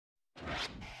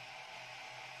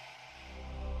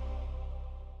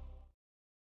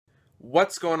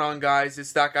What's going on, guys?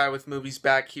 It's that guy with movies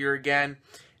back here again.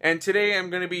 And today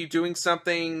I'm going to be doing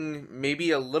something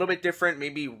maybe a little bit different,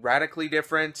 maybe radically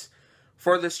different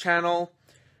for this channel.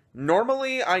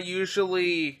 Normally, I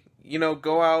usually,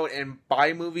 go out and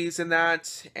buy movies and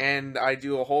that, and I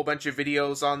do a whole bunch of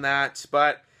videos on that,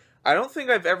 but I don't think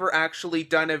I've ever actually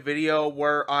done a video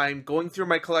where I'm going through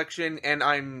my collection and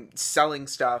I'm selling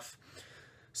stuff.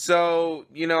 So,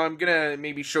 I'm gonna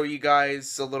maybe show you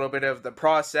guys a little bit of the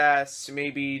process,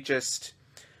 maybe just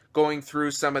going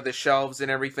through some of the shelves and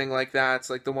everything like that,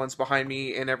 like the ones behind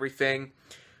me and everything,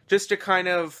 just to kind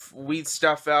of weed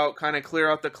stuff out, kind of clear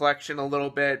out the collection a little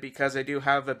bit, because I do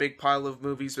have a big pile of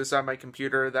movies beside my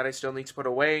computer that I still need to put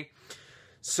away.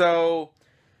 So,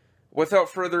 without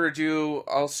further ado,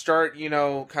 I'll start,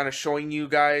 kind of showing you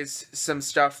guys some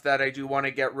stuff that I do want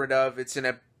to get rid of. It's in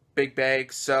a big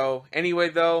bag. So anyway,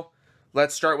 though,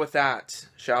 let's start with that,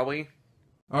 shall we?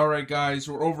 Alright, guys,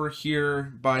 we're over here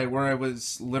by where I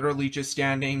was literally just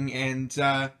standing, and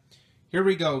here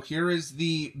we go. Here is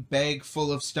the bag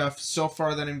full of stuff so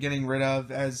far that I'm getting rid of.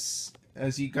 As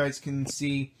you guys can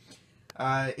see,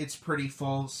 it's pretty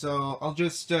full. So I'll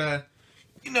just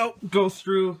go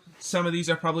through some of these.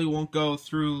 I probably won't go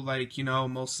through, like,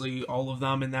 mostly all of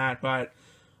them and that, but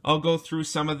I'll go through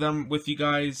some of them with you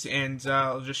guys, and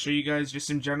I'll just show you guys just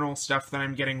some general stuff that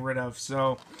I'm getting rid of.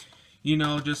 So,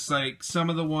 just like some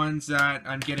of the ones that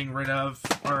I'm getting rid of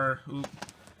are,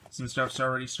 some stuff's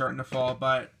already starting to fall,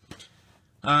 but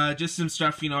just some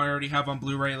stuff, I already have on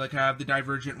Blu-ray. Like, I have the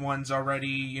Divergent ones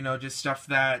already, just stuff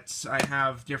that I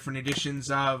have different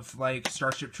editions of, like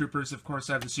Starship Troopers. Of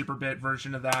course, I have the Super Bit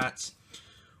version of that.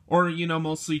 Or,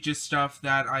 mostly just stuff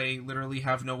that I literally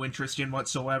have no interest in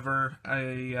whatsoever.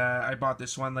 I bought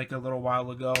this one, like, a little while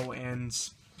ago, and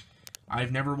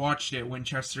I've never watched it,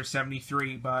 Winchester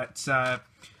 73, but,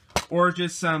 or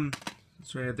just some,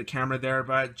 sorry, I have the camera there,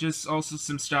 but just also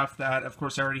some stuff that, of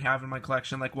course, I already have in my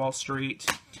collection, like Wall Street.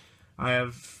 I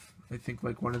have, I think,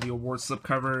 like, one of the award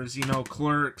slipcovers,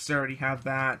 Clerks, I already have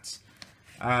that.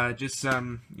 Just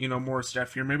some, more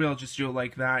stuff here. Maybe I'll just do it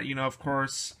like that, of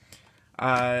course.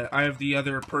 I have the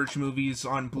other Purge movies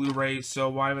on Blu-ray, so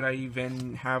why would I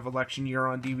even have Election Year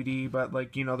on DVD? But,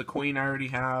 like, the Queen I already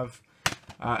have.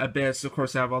 Abyss, of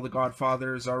course, I have all the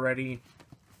Godfathers already.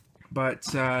 But,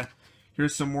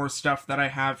 here's some more stuff that I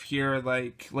have here,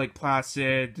 like Lake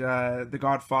Placid, The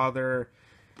Godfather.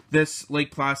 This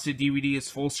Lake Placid DVD is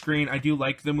full screen. I do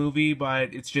like the movie,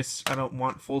 but it's just, I don't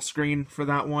want full screen for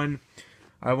that one.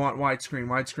 I want widescreen.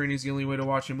 Widescreen is the only way to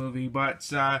watch a movie,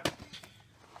 but,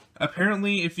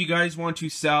 apparently, if you guys want to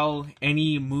sell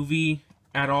any movie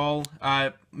at all,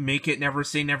 make it Never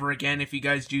Say Never Again. If you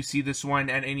guys do see this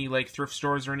one at any, like, thrift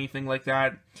stores or anything like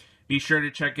that, be sure to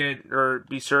check it, or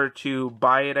be sure to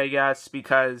buy it, I guess,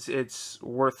 because it's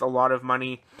worth a lot of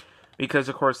money. Because,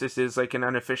 of course, this is, like, an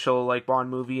unofficial, like, Bond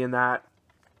movie and that.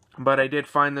 But I did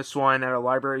find this one at a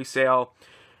library sale,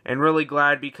 and really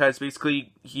glad, because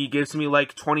basically he gives me,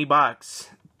 like, 20 bucks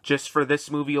just for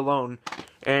this movie alone.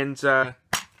 And,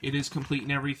 it is complete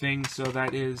and everything, so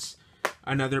that is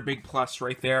another big plus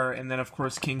right there. And then, of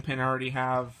course, Kingpin I already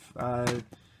have.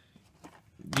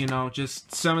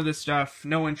 Just some of the stuff,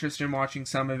 no interest in watching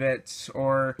some of it,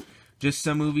 or just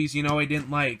some movies, I didn't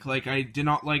like. Like, I did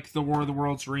not like the War of the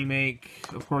Worlds remake.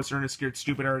 Of course, Ernest Scared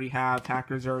Stupid I already have.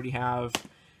 Hackers I already have.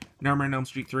 Nightmare on Elm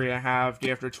Street 3 I have. Day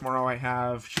After Tomorrow I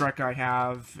have. Shrek I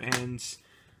have. And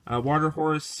Water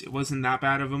Horse, it wasn't that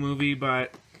bad of a movie,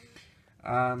 but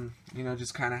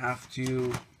just kind of have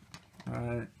to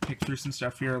pick through some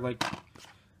stuff here. Like,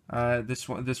 this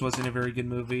wasn't a very good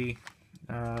movie.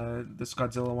 This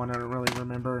Godzilla one, I don't really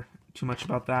remember too much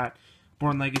about that.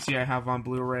 Born Legacy I have on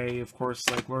Blu-ray. Of course,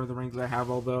 like Lord of the Rings, I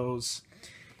have all those.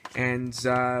 And,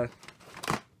 yeah,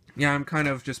 I'm kind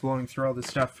of just blowing through all this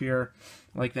stuff here.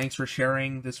 Like, Thanks for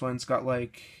Sharing. This one's got,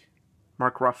 like,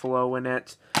 Mark Ruffalo in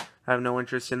it. I have no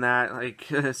interest in that. Like,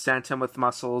 Santa with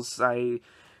Muscles, I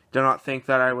do not think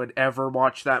that I would ever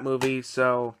watch that movie,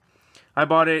 so I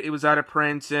bought it. It was out of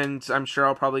print, and I'm sure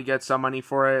I'll probably get some money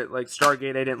for it. Like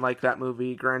Stargate, I didn't like that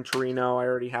movie. Gran Torino, I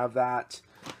already have that.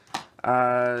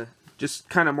 Just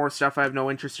kind of more stuff I have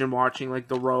no interest in watching, like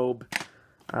The Robe.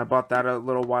 I bought that a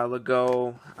little while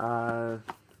ago.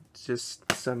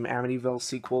 Just some Amityville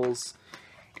sequels.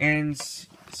 And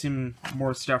some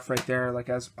more stuff right there, like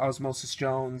Osmosis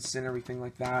Jones and everything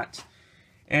like that.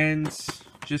 And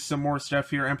just some more stuff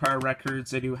here. Empire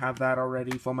Records, I do have that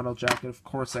already. Full Metal Jacket, of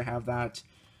course I have that.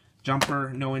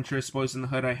 Jumper, no interest. Boys in the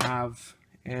Hood, I have.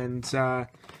 And, yeah,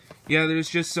 there's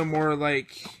just some more,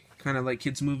 like, kind of like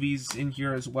kids' movies in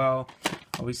here as well.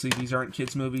 Obviously, these aren't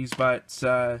kids' movies, but,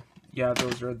 yeah,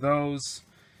 those are those.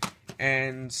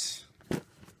 and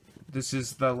this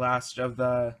is the last of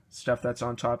the stuff that's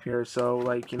on top here. So,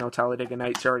 like, you know, Talladega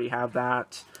Nights, I already have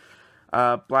that.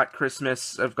 Black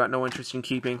Christmas, I've got no interest in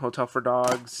keeping. Hotel for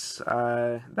Dogs,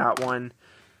 that one.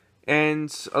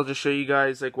 And I'll just show you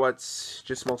guys, like, what's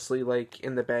just mostly, like,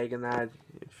 in the bag and that.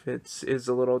 If it is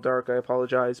a little dark, I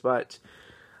apologize. But,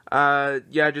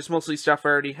 yeah, just mostly stuff I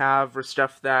already have, or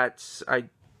stuff that I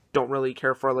don't really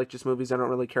care for, like, just movies I don't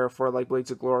really care for, like Blades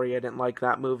of Glory. I didn't like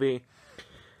that movie.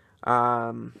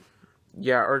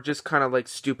 Yeah, or just kind of, like,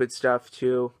 stupid stuff,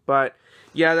 too. But,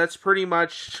 yeah, that's pretty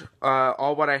much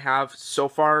all what I have so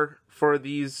far for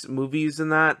these movies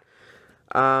and that.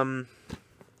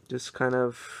 Just kind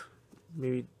of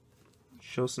maybe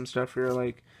show some stuff here,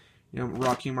 like, you know,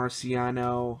 Rocky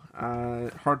Marciano,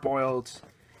 Hard Boiled.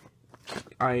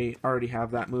 I already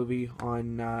have that movie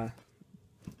on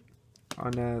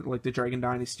like the Dragon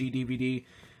Dynasty DVD.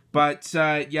 But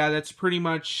yeah, that's pretty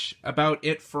much about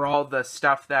it for all the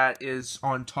stuff that is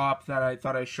on top that I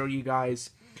thought I'd show you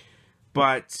guys.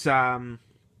 But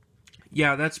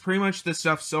yeah, that's pretty much the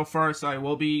stuff so far. So I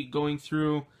will be going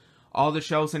through all the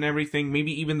shelves and everything,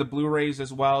 maybe even the Blu-rays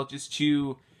as well, just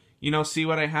to, you know, see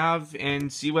what I have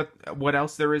and see what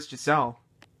else there is to sell.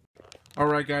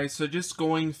 Alright guys, so just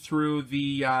going through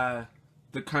the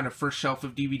kind of first shelf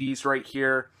of DVDs right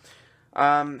here.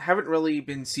 Haven't really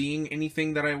been seeing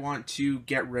anything that I want to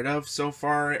get rid of so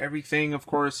far. Everything, of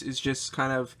course, is just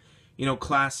kind of, you know,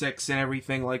 classics and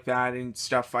everything like that, and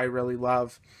stuff I really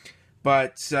love.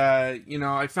 But, you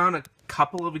know, I found a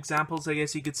couple of examples, I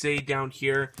guess you could say, down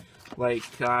here.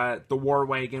 Like, The War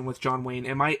Wagon with John Wayne.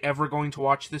 Am I ever going to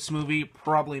watch this movie?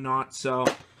 Probably not, so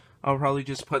I'll probably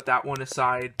just put that one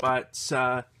aside. But,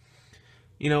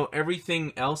 you know,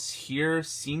 everything else here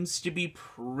seems to be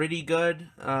pretty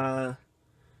good. I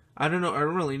don't know, I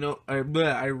really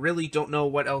don't know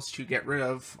what else to get rid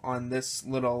of on this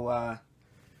little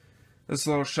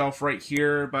shelf right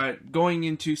here. But going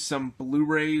into some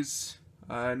Blu-rays,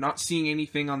 not seeing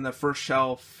anything on the first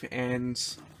shelf,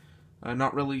 and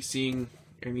not really seeing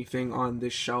anything on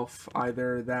this shelf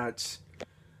either that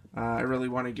I really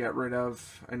want to get rid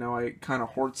of. I know I kind of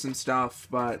hoard some stuff,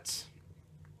 but,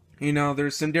 you know,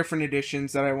 there's some different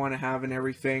editions that I want to have and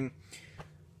everything.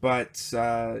 But,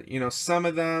 you know, some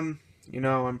of them, you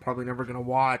know, I'm probably never going to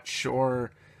watch,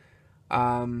 or,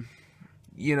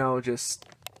 you know, just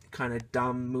kind of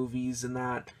dumb movies and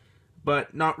that.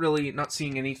 But not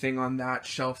seeing anything on that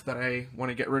shelf that I want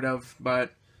to get rid of.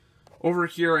 But over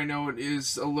here, I know it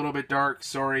is a little bit dark,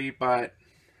 sorry, but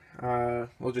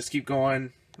we'll just keep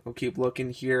going. We'll keep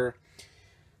looking here.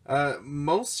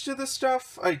 Most of the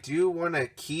stuff I do want to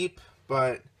keep,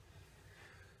 but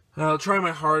I'll try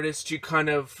my hardest to kind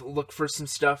of look for some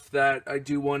stuff that I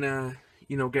do want to,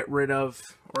 you know, get rid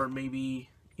of, or maybe,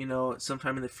 you know,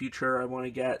 sometime in the future I want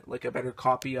to get, like, a better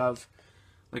copy of,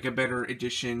 like, a better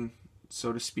edition,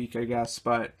 so to speak, I guess.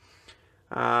 But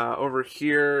over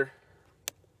here,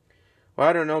 well,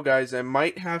 I don't know, guys. I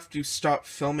might have to stop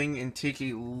filming and take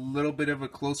a little bit of a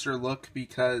closer look,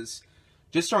 because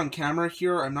just on camera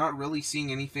here, I'm not really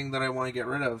seeing anything that I want to get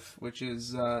rid of, which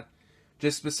is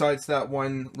just besides that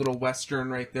one little Western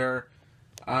right there.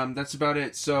 That's about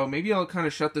it. So maybe I'll kind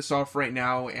of shut this off right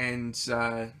now and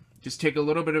just take a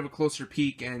little bit of a closer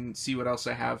peek and see what else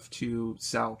I have to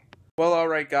sell. Well,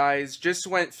 alright guys, just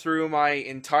went through my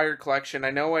entire collection.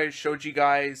 I know I showed you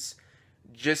guys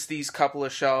just these couple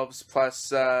of shelves,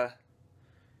 plus, you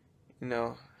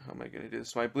know, how am I going to do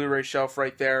this? My Blu-ray shelf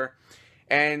right there.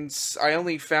 And I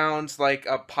only found, like,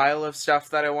 a pile of stuff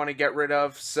that I want to get rid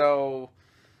of, so,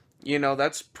 you know,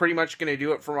 that's pretty much going to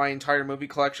do it for my entire movie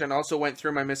collection. I also went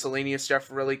through my miscellaneous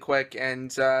stuff really quick,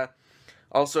 and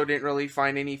also didn't really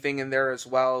find anything in there as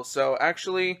well. So,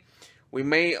 actually, we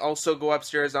may also go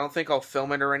upstairs. I don't think I'll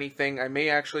film it or anything. I may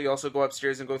actually also go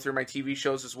upstairs and go through my TV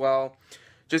shows as well,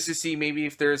 just to see maybe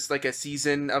if there's, like, a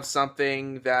season of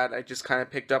something that I just kind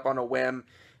of picked up on a whim.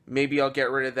 Maybe I'll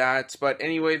get rid of that. But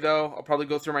anyway, though, I'll probably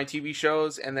go through my TV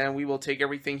shows, and then we will take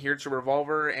everything here to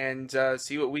Revolver and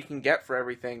see what we can get for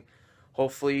everything.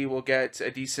 Hopefully, we'll get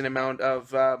a decent amount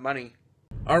of money.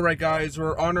 Alright, guys,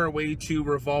 we're on our way to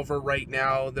Revolver right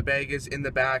now. The bag is in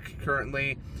the back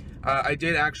currently. I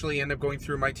did actually end up going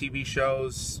through my TV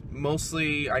shows.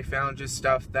 Mostly, I found just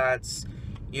stuff that's,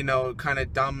 you know, kind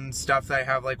of dumb stuff that I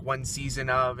have, like, one season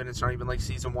of, and it's not even, like,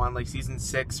 season 1, like, season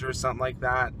 6 or something like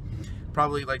that.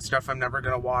 Probably, like, stuff I'm never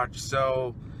going to watch.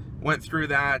 So, went through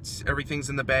that. Everything's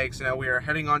in the bag. So now we are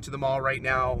heading on to the mall right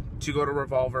now to go to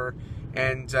Revolver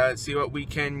and see what we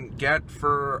can get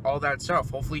for all that stuff.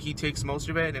 Hopefully he takes most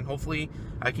of it, and hopefully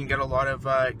I can get a lot of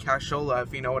cashola,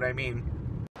 if you know what I mean.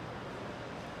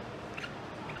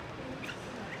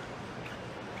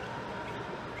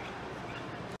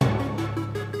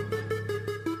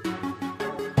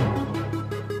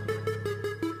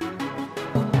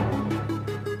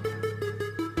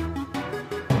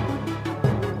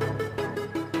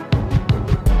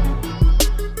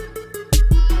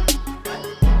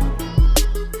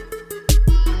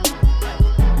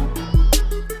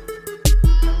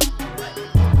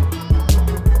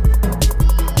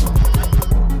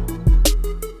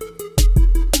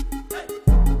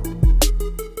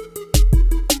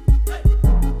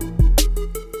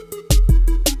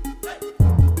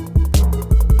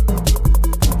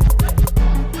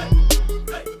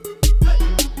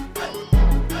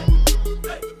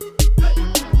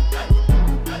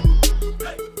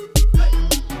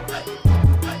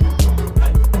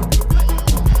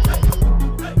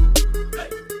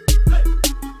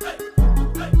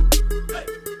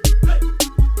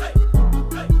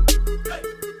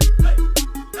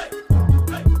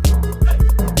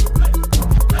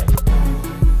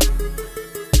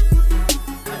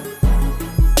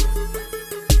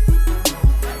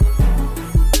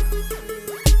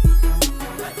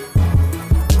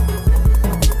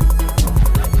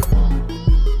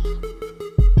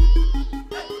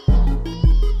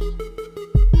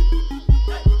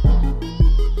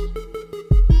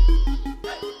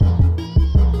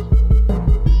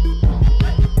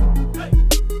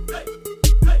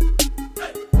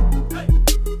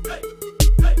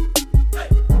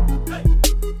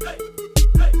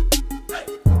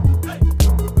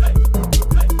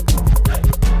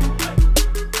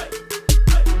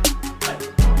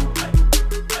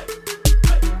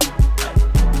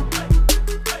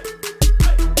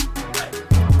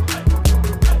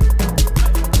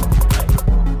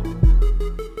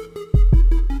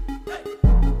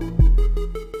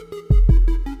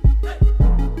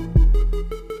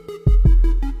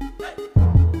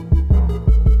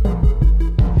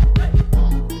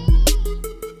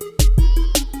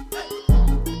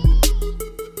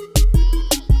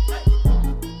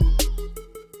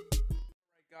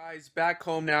 Guys, back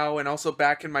home now, and also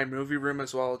back in my movie room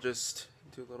as well. Just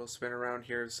do a little spin around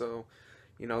here so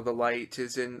you know the light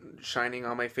isn't shining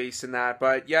on my face and that.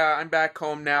 But yeah, I'm back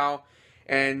home now,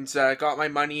 and got my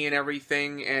money and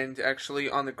everything, and actually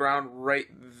on the ground right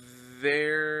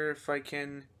there, if I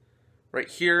can, right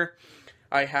here,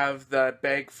 I have the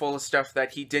bag full of stuff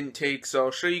that he didn't take. So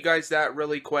I'll show you guys that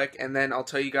really quick, and then I'll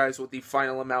tell you guys what the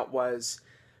final amount was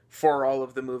for all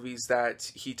of the movies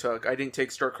that he took. I didn't take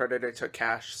store credit, I took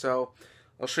cash. So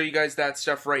I'll show you guys that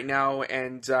stuff right now,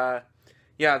 and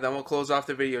yeah, then we'll close off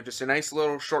the video. Just a nice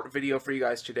little short video for you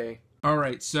guys today.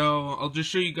 Alright, so I'll just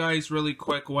show you guys really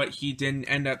quick what he didn't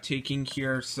end up taking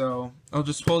here. So I'll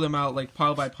just pull them out like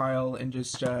pile by pile and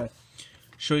just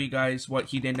show you guys what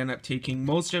he didn't end up taking.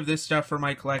 Most of this stuff for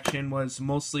my collection was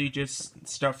mostly just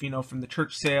stuff, you know, from the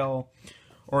church sale,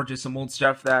 or just some old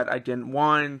stuff that I didn't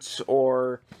want,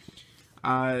 or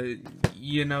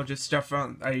you know, just stuff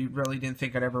I really didn't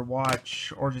think I'd ever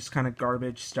watch, or just kind of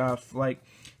garbage stuff. Like,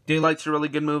 Daylight's a really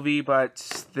good movie,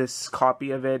 but this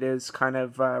copy of it is kind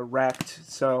of wrecked,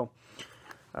 so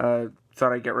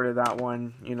thought I'd get rid of that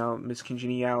one. You know, Miss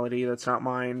Congeniality, that's not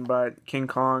mine, but King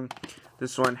Kong,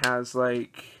 this one has,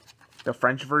 like, the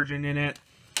French version in it,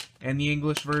 and the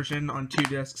English version on 2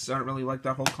 discs. I don't really like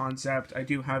that whole concept. I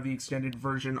do have the extended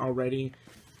version already.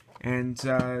 And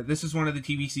this is one of the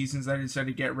TV seasons that I decided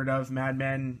to get rid of, Mad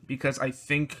Men, because I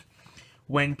think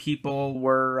when people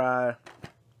were,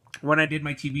 when I did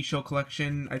my TV show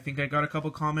collection, I think I got a couple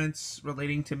comments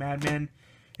relating to Mad Men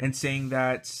and saying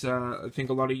that I think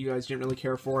a lot of you guys didn't really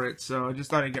care for it. So I just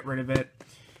thought I'd get rid of it.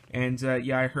 And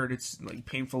yeah, I heard it's like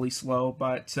painfully slow,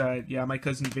 but yeah, My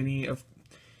Cousin Vinny,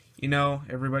 you know,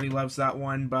 everybody loves that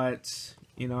one, but,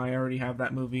 you know, I already have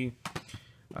that movie.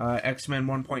 X-Men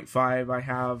 1.5, I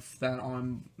have that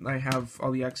on, I have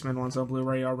all the X-Men ones on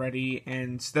Blu-ray already,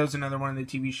 and that was another one of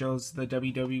the TV shows, the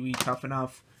WWE Tough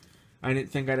Enough. I didn't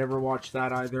think I'd ever watch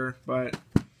that either, but,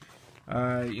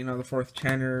 you know, the Fourth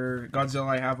Tenor, Godzilla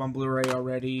I have on Blu-ray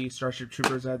already, Starship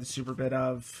Troopers I had the super bit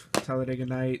of, Talladega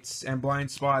Nights, and Blind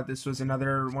Spot, this was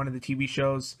another one of the TV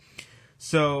shows.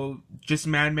 So, just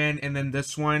Mad Men and then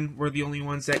this one were the only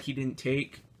ones that he didn't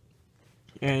take.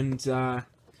 And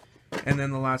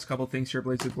then the last couple things here,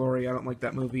 Blades of Glory, I don't like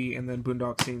that movie, and then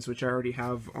Boondock Saints, which I already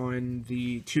have on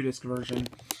the 2-disc version.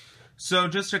 So,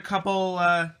 just a couple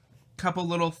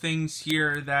little things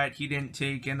here that he didn't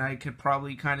take, and I could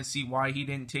probably kind of see why he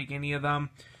didn't take any of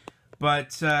them.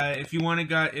 But if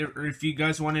you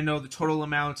guys want to know the total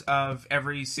amount of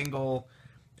every single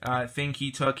thing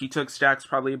he took stacks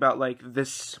probably about like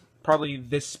this, probably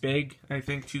this big, I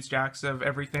think, 2 stacks of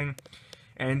everything.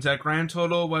 And grand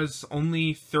total was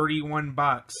only 31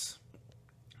 bucks.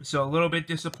 So a little bit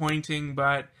disappointing,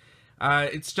 but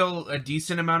it's still a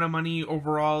decent amount of money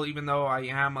overall, even though I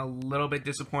am a little bit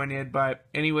disappointed. But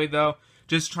anyway, though,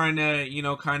 just trying to, you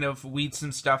know, kind of weed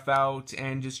some stuff out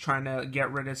and just trying to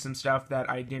get rid of some stuff that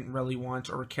I didn't really want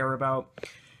or care about.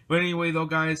 But anyway, though,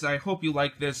 guys, I hope you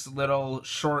like this little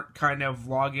short kind of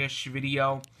vlog-ish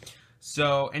video.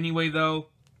 So anyway, though,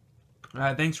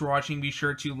 thanks for watching. Be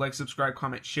sure to like, subscribe,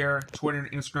 comment, share. Twitter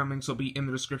and Instagram links will be in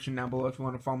the description down below if you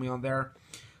want to follow me on there.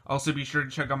 Also, be sure to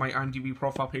check out my IMDb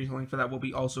profile page. The link for that will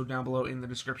be also down below in the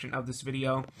description of this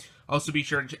video. Also, be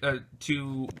sure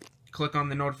to click on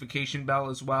the notification bell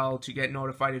as well to get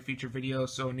notified of future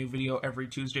videos. So, a new video every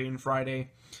Tuesday and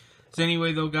Friday. So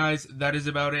anyway, though, guys, that is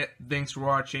about it. Thanks for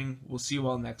watching. We'll see you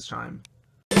all next time.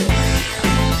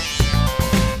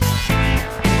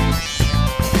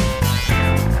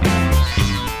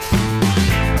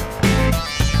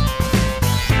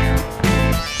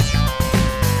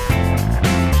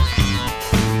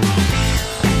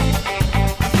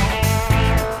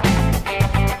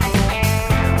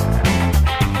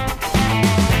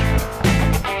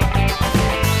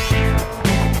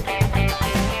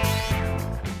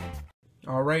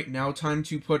 Alright, now time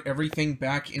to put everything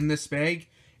back in this bag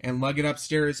and lug it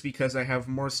upstairs because I have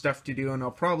more stuff to do, and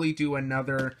I'll probably do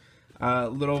another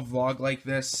little vlog like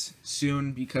this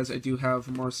soon because I do have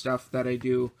more stuff that I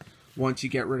do want to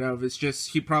get rid of. It's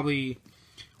just, he probably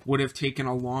would have taken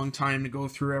a long time to go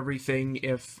through everything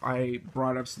if I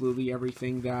brought absolutely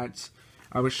everything that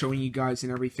I was showing you guys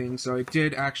and everything. So I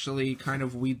did actually kind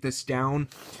of weed this down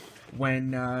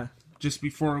when, just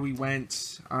before we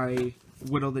went, I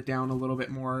whittled it down a little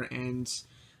bit more, and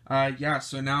yeah,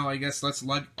 so now I guess let's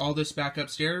lug all this back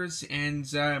upstairs.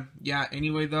 And yeah,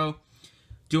 anyway, though,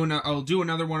 I'll do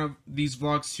another one of these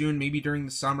vlogs soon, maybe during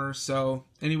the summer. So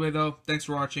anyway, though, thanks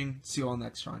for watching. See you all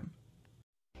next time.